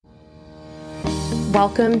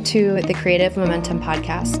Welcome to the Creative Momentum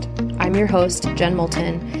Podcast. I'm your host, Jen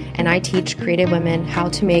Moulton, and I teach creative women how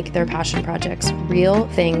to make their passion projects real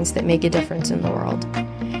things that make a difference in the world.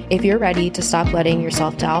 If you're ready to stop letting your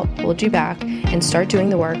self-doubt hold you back and start doing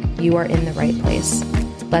the work, you are in the right place.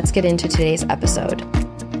 Let's get into today's episode.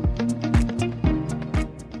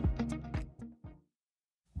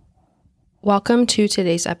 Welcome to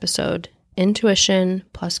today's episode, Intuition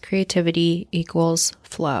plus Creativity equals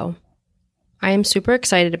Flow. I am super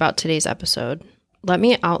excited about today's episode. Let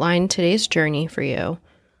me outline today's journey for you.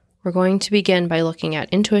 We're going to begin by looking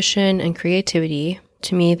at intuition and creativity.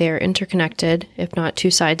 To me, they are interconnected, if not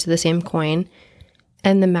two sides of the same coin,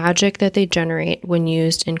 and the magic that they generate when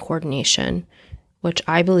used in coordination, which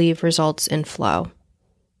I believe results in flow.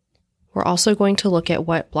 We're also going to look at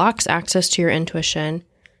what blocks access to your intuition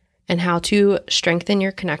and how to strengthen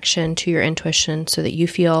your connection to your intuition so that you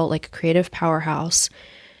feel like a creative powerhouse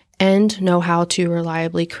and know how to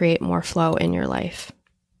reliably create more flow in your life.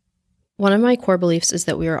 One of my core beliefs is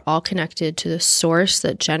that we are all connected to the source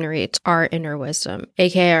that generates our inner wisdom,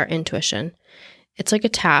 aka our intuition. It's like a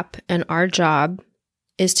tap, and our job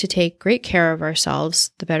is to take great care of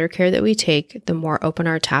ourselves. The better care that we take, the more open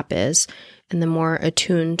our tap is, and the more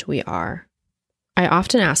attuned we are. I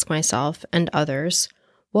often ask myself and others,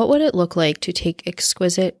 what would it look like to take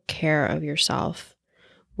exquisite care of yourself?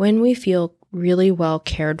 When we feel really well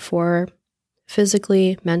cared for,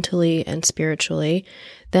 physically, mentally, and spiritually,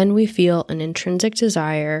 then we feel an intrinsic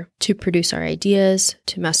desire to produce our ideas,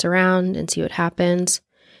 to mess around and see what happens,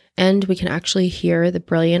 and we can actually hear the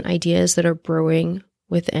brilliant ideas that are brewing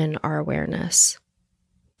within our awareness.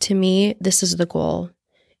 To me, this is the goal.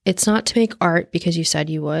 It's not to make art because you said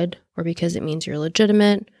you would, or because it means you're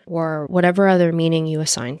legitimate, or whatever other meaning you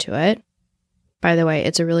assign to it. By the way,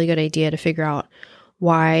 it's a really good idea to figure out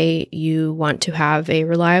why you want to have a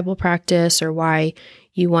reliable practice or why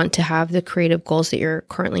you want to have the creative goals that you're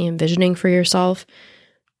currently envisioning for yourself.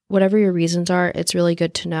 Whatever your reasons are, it's really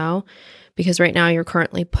good to know because right now you're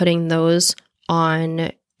currently putting those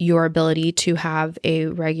on your ability to have a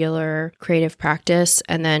regular creative practice,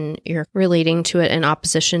 and then you're relating to it in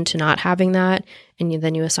opposition to not having that, and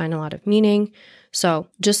then you assign a lot of meaning. So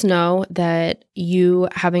just know that you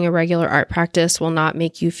having a regular art practice will not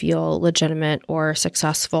make you feel legitimate or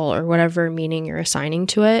successful or whatever meaning you're assigning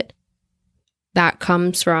to it. That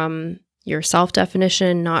comes from your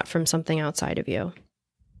self-definition, not from something outside of you.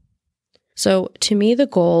 So to me, the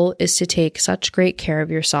goal is to take such great care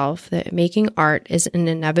of yourself that making art is an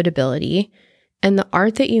inevitability, and the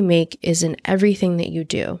art that you make is in everything that you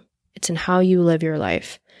do. It's in how you live your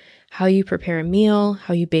life, how you prepare a meal,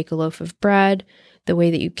 how you bake a loaf of bread, the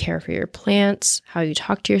way that you care for your plants, how you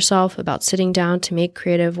talk to yourself about sitting down to make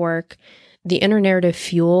creative work, the inner narrative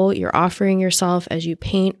fuel you're offering yourself as you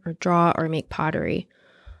paint or draw or make pottery.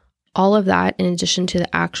 All of that, in addition to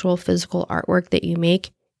the actual physical artwork that you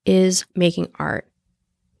make, is making art.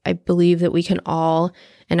 I believe that we can all,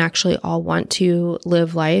 and actually all, want to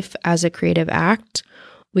live life as a creative act.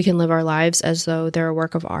 We can live our lives as though they're a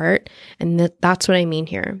work of art, and that's what I mean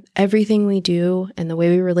here. Everything we do and the way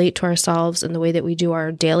we relate to ourselves and the way that we do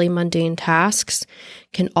our daily mundane tasks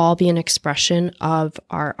can all be an expression of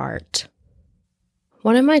our art.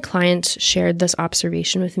 One of my clients shared this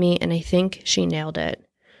observation with me, and I think she nailed it.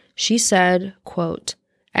 She said, quote,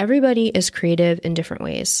 "Everybody is creative in different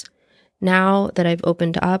ways. Now that I've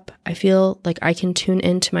opened up, I feel like I can tune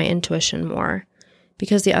into my intuition more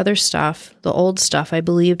because the other stuff, the old stuff I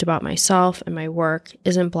believed about myself and my work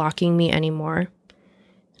isn't blocking me anymore.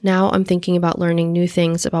 Now I'm thinking about learning new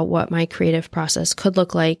things about what my creative process could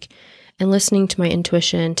look like and listening to my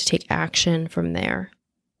intuition to take action from there."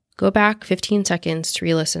 Go back 15 seconds to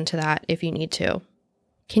re-listen to that if you need to.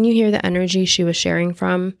 Can you hear the energy she was sharing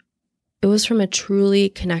from? It was from a truly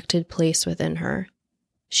connected place within her.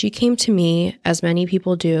 She came to me, as many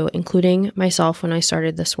people do, including myself when I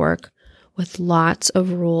started this work, with lots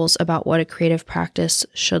of rules about what a creative practice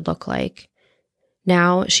should look like.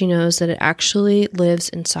 Now she knows that it actually lives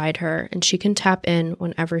inside her and she can tap in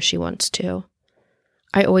whenever she wants to.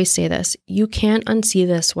 I always say this, you can't unsee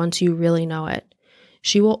this once you really know it.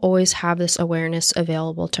 She will always have this awareness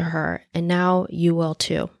available to her, and now you will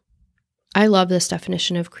too. I love this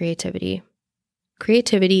definition of creativity.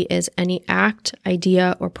 Creativity is any act,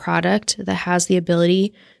 idea, or product that has the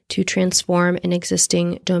ability to transform an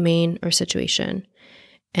existing domain or situation.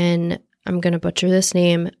 And I'm going to butcher this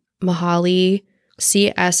name, Mihaly,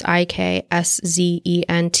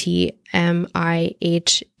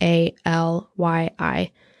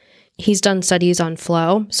 Csikszentmihalyi. He's done studies on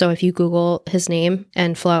flow. So if you Google his name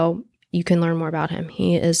and flow, you can learn more about him.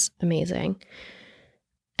 He is amazing.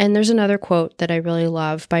 And there's another quote that I really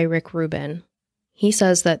love by Rick Rubin. He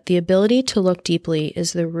says that the ability to look deeply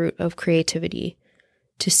is the root of creativity,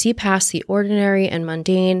 to see past the ordinary and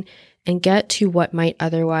mundane and get to what might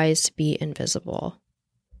otherwise be invisible.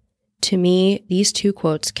 To me, these two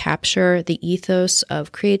quotes capture the ethos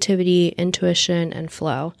of creativity, intuition, and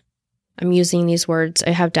flow. I'm using these words, I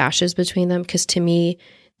have dashes between them because to me,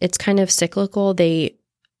 it's kind of cyclical. They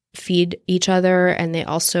feed each other and they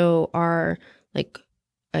also are like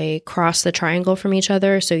across the triangle from each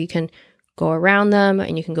other. So you can go around them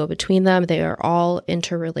and you can go between them. They are all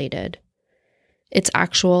interrelated. It's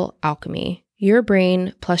actual alchemy. Your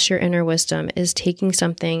brain plus your inner wisdom is taking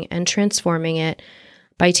something and transforming it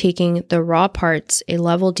by taking the raw parts a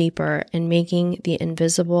level deeper and making the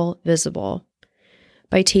invisible visible,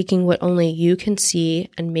 by taking what only you can see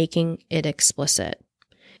and making it explicit.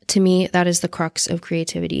 To me, that is the crux of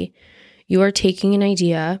creativity. You are taking an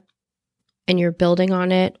idea and you're building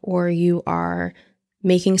on it, or you are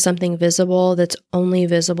making something visible that's only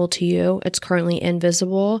visible to you. It's currently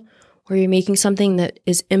invisible. Or you're making something that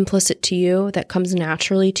is implicit to you, that comes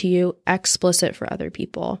naturally to you, explicit for other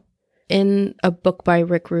people. In a book by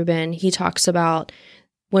Rick Rubin, he talks about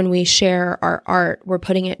when we share our art, we're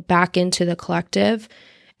putting it back into the collective,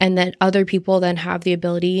 and that other people then have the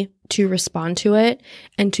ability to respond to it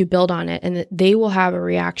and to build on it, and that they will have a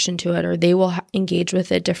reaction to it, or they will engage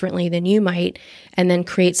with it differently than you might, and then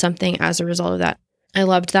create something as a result of that. I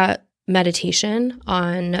loved that meditation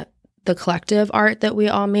on the collective art that we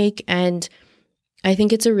all make, and I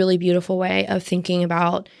think it's a really beautiful way of thinking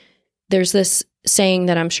about, there's this saying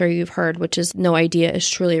that I'm sure you've heard, which is no idea is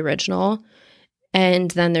truly original. And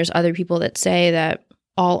then there's other people that say that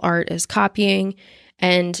all art is copying.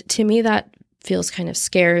 And to me, that feels kind of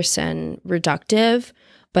scarce and reductive.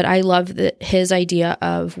 But I love his idea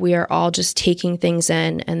of we are all just taking things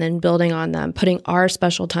in and then building on them, putting our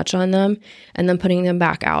special touch on them, and then putting them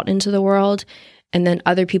back out into the world. And then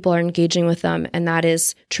other people are engaging with them, and that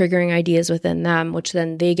is triggering ideas within them, which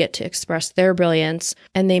then they get to express their brilliance.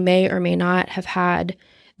 And they may or may not have had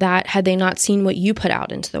that had they not seen what you put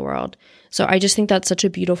out into the world. So I just think that's such a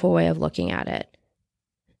beautiful way of looking at it.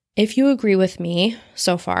 If you agree with me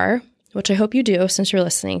so far, which I hope you do since you're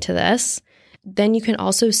listening to this, then you can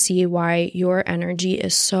also see why your energy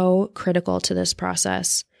is so critical to this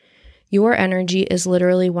process. Your energy is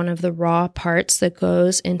literally one of the raw parts that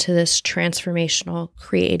goes into this transformational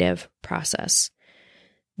creative process.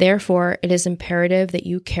 Therefore, it is imperative that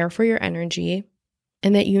you care for your energy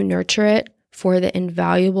and that you nurture it for the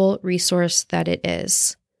invaluable resource that it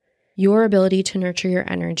is. Your ability to nurture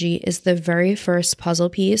your energy is the very first puzzle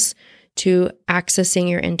piece to accessing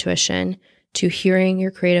your intuition, to hearing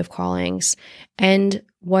your creative callings, and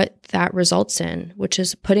what that results in, which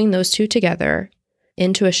is putting those two together.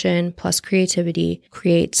 Intuition plus creativity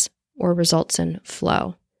creates or results in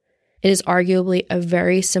flow. It is arguably a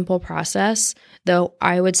very simple process, though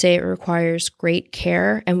I would say it requires great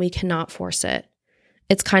care and we cannot force it.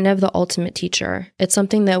 It's kind of the ultimate teacher. It's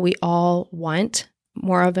something that we all want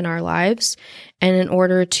more of in our lives. And in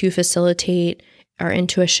order to facilitate our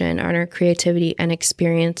intuition and our creativity and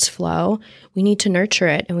experience flow, we need to nurture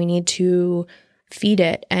it and we need to feed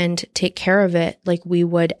it and take care of it like we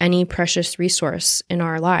would any precious resource in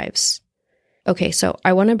our lives. Okay, so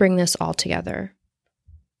I want to bring this all together.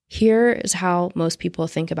 Here is how most people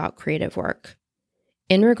think about creative work.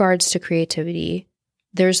 In regards to creativity,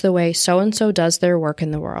 there's the way so-and-so does their work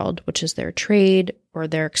in the world, which is their trade or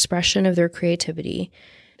their expression of their creativity.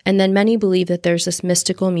 And then many believe that there's this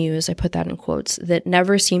mystical muse, I put that in quotes, that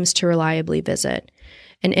never seems to reliably visit.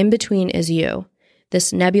 And in between is you.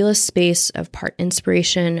 This nebulous space of part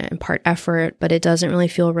inspiration and part effort, but it doesn't really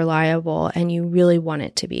feel reliable and you really want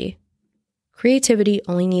it to be. Creativity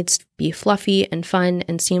only needs to be fluffy and fun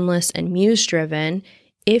and seamless and muse-driven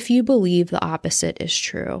if you believe the opposite is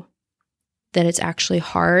true, that it's actually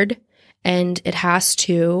hard and it has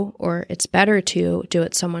to, or it's better to, do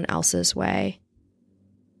it someone else's way.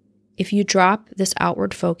 If you drop this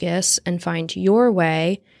outward focus and find your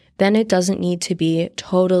way, then it doesn't need to be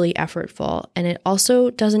totally effortful, and it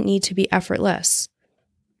also doesn't need to be effortless.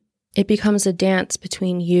 It becomes a dance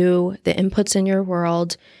between you, the inputs in your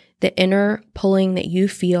world, the inner pulling that you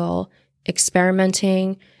feel,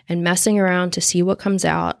 experimenting and messing around to see what comes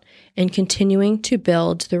out, and continuing to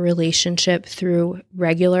build the relationship through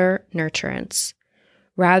regular nurturance,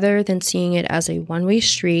 rather than seeing it as a one-way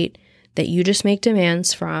street that you just make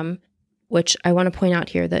demands from, which I want to point out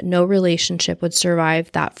here that no relationship would survive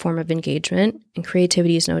that form of engagement, and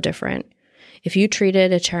creativity is no different. If you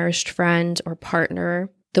treated a cherished friend or partner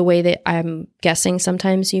the way that I'm guessing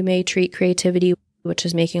sometimes you may treat creativity, which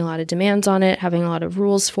is making a lot of demands on it, having a lot of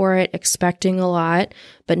rules for it, expecting a lot,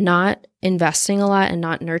 but not investing a lot and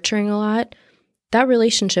not nurturing a lot, that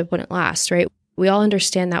relationship wouldn't last, right? We all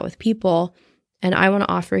understand that with people, and I want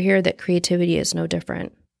to offer here that creativity is no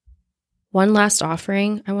different. One last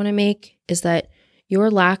offering I want to make is that your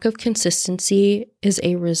lack of consistency is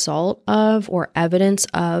a result of or evidence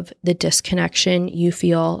of the disconnection you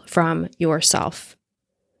feel from yourself.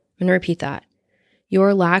 I'm going to repeat that.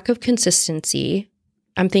 Your lack of consistency,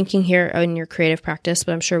 I'm thinking here in your creative practice,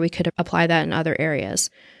 but I'm sure we could apply that in other areas.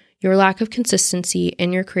 Your lack of consistency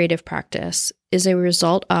in your creative practice is a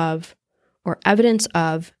result of or evidence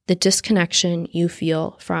of the disconnection you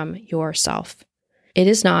feel from yourself. It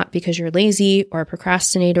is not because you're lazy or a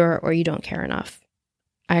procrastinator or you don't care enough.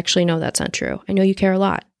 I actually know that's not true. I know you care a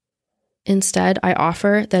lot. Instead, I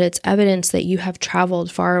offer that it's evidence that you have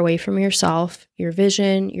traveled far away from yourself, your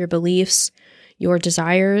vision, your beliefs, your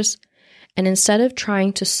desires, and instead of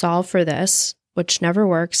trying to solve for this, which never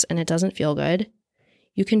works and it doesn't feel good,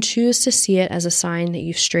 you can choose to see it as a sign that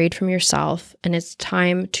you've strayed from yourself and it's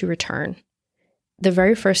time to return. The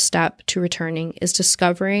very first step to returning is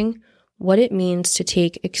discovering what it means to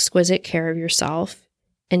take exquisite care of yourself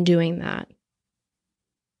and doing that.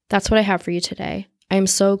 That's what I have for you today. I am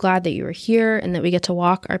so glad that you are here and that we get to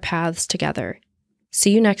walk our paths together.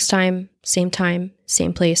 See you next time, same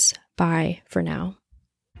place. Bye for now.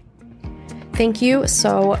 Thank you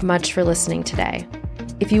so much for listening today.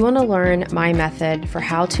 If you want to learn my method for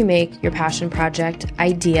how to make your passion project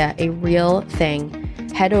idea a real thing,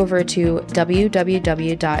 head over to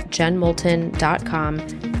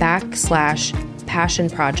www.jenmoulton.com/passion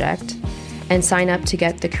project and sign up to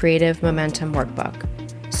get the Creative Momentum Workbook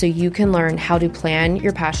so you can learn how to plan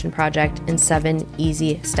your passion project in 7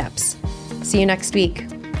 easy steps. See you next week.